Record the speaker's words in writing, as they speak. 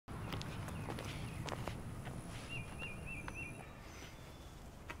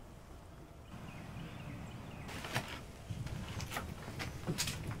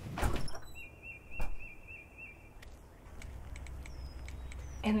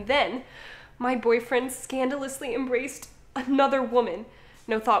And then my boyfriend scandalously embraced another woman.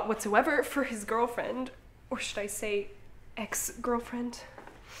 No thought whatsoever for his girlfriend, or should I say ex-girlfriend.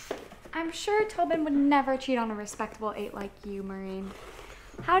 I'm sure Tobin would never cheat on a respectable 8 like you, Maureen.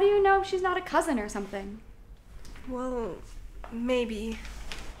 How do you know she's not a cousin or something? Well, maybe.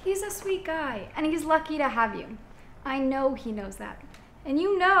 He's a sweet guy, and he's lucky to have you. I know he knows that. And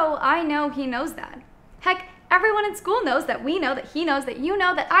you know I know he knows that. Heck, everyone in school knows that we know that he knows that you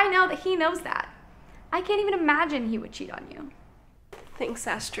know that I know that he knows that. I can't even imagine he would cheat on you. Thanks,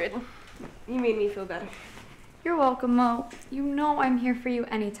 Astrid. You made me feel better. You're welcome, Mo. You know I'm here for you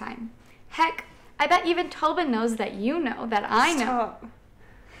anytime. Heck, I bet even Tobin knows that you know that I know. Stop.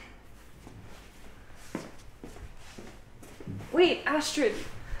 Wait, Astrid.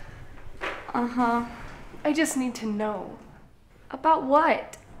 Uh-huh. I just need to know. About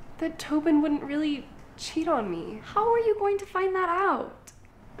what? That Tobin wouldn't really cheat on me. How are you going to find that out?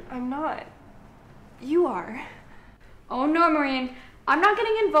 I'm not. You are. Oh no, Maureen. I'm not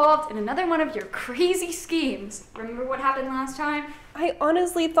getting involved in another one of your crazy schemes. Remember what happened last time? I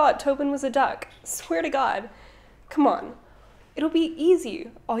honestly thought Tobin was a duck. Swear to God. Come on. It'll be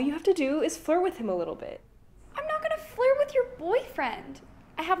easy. All you have to do is flirt with him a little bit. I'm not gonna flirt with your boyfriend.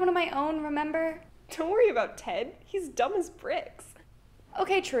 I have one of my own, remember? Don't worry about Ted. He's dumb as bricks.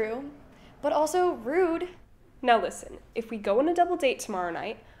 Okay, true. But also rude. Now listen, if we go on a double date tomorrow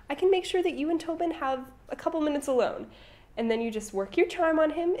night, I can make sure that you and Tobin have a couple minutes alone. And then you just work your charm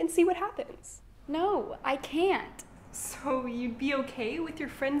on him and see what happens. No, I can't. So you'd be okay with your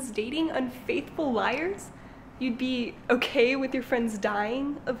friends dating unfaithful liars? You'd be okay with your friends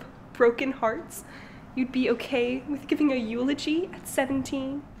dying of broken hearts? You'd be okay with giving a eulogy at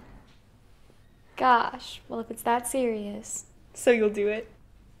 17? Gosh, well if it's that serious. So you'll do it?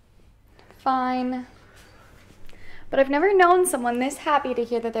 Fine. But I've never known someone this happy to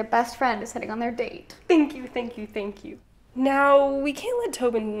hear that their best friend is heading on their date. Thank you, thank you, thank you. Now, we can't let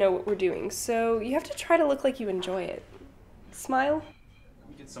Tobin know what we're doing, so you have to try to look like you enjoy it. Smile.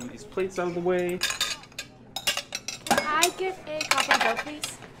 Get some of these plates out of the way. Can I get a coffee and Joe,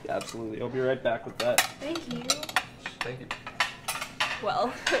 please? Yeah, absolutely. I'll be right back with that. Thank you. Thank you.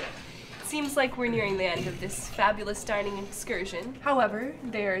 Well, it seems like we're nearing the end of this fabulous dining excursion. However,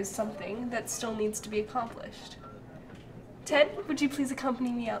 there is something that still needs to be accomplished. Ted, would you please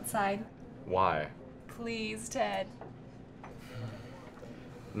accompany me outside? Why? Please, Ted.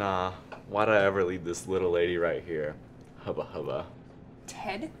 Nah, why'd I ever leave this little lady right here? Hubba hubba.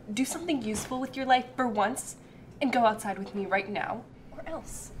 Ted, do something useful with your life for once and go outside with me right now, or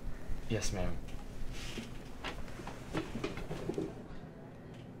else. Yes, ma'am.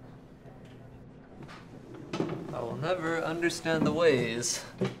 I will never understand the ways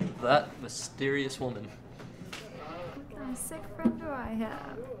of that mysterious woman. What kind of sick friend do I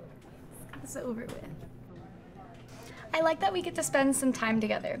have? It's over with. I like that we get to spend some time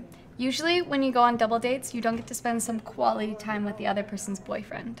together. Usually, when you go on double dates, you don't get to spend some quality time with the other person's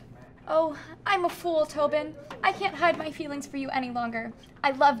boyfriend. Oh, I'm a fool, Tobin. I can't hide my feelings for you any longer.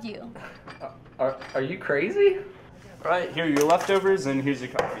 I love you. Are you crazy? All right, here are your leftovers and here's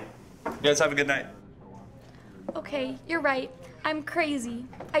your coffee. You guys have a good night. Okay, you're right. I'm crazy.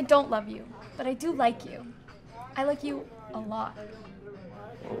 I don't love you, but I do like you. I like you a lot.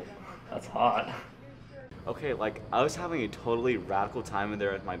 Oh, that's hot. Okay, like, I was having a totally radical time in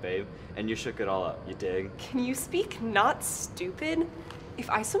there with my babe, and you shook it all up, you dig? Can you speak not stupid? If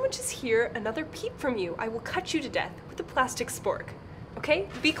I so much as hear another peep from you, I will cut you to death with a plastic spork. Okay?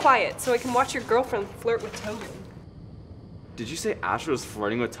 Be quiet so I can watch your girlfriend flirt with Tobin. Did you say Asher was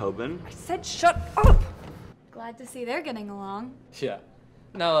flirting with Tobin? I said shut up! Glad to see they're getting along. Yeah.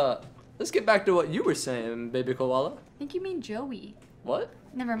 Now, let's get back to what you were saying, baby koala. I think you mean Joey. What?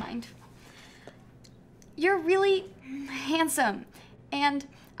 Never mind. You're really handsome, and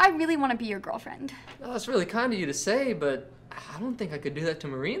I really want to be your girlfriend. Oh, that's really kind of you to say, but I don't think I could do that to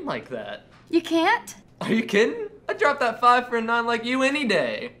Maureen like that. You can't? Are you kidding? I'd drop that 5 for a 9 like you any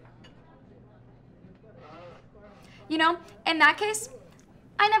day. You know, in that case,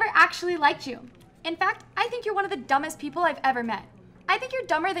 I never actually liked you. In fact, I think you're one of the dumbest people I've ever met. I think you're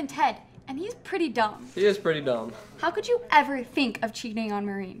dumber than Ted, and he's pretty dumb. He is pretty dumb. How could you ever think of cheating on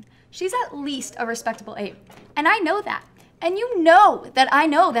Maureen? She's at least a respectable 8, and I know that. And you know that I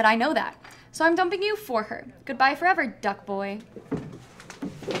know that I know that. So I'm dumping you for her. Goodbye forever, duck boy.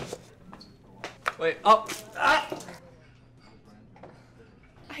 Wait, oh, ah!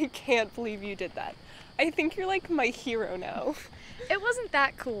 I can't believe you did that. I think you're like my hero now. It wasn't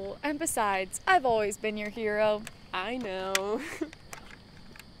that cool, and besides, I've always been your hero. I know.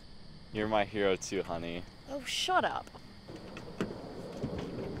 You're my hero too, honey. Oh, shut up.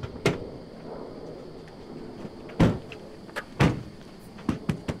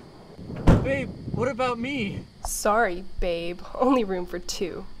 What about me? Sorry, babe. Only room for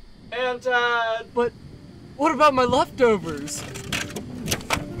two. And Dad! But what about my leftovers?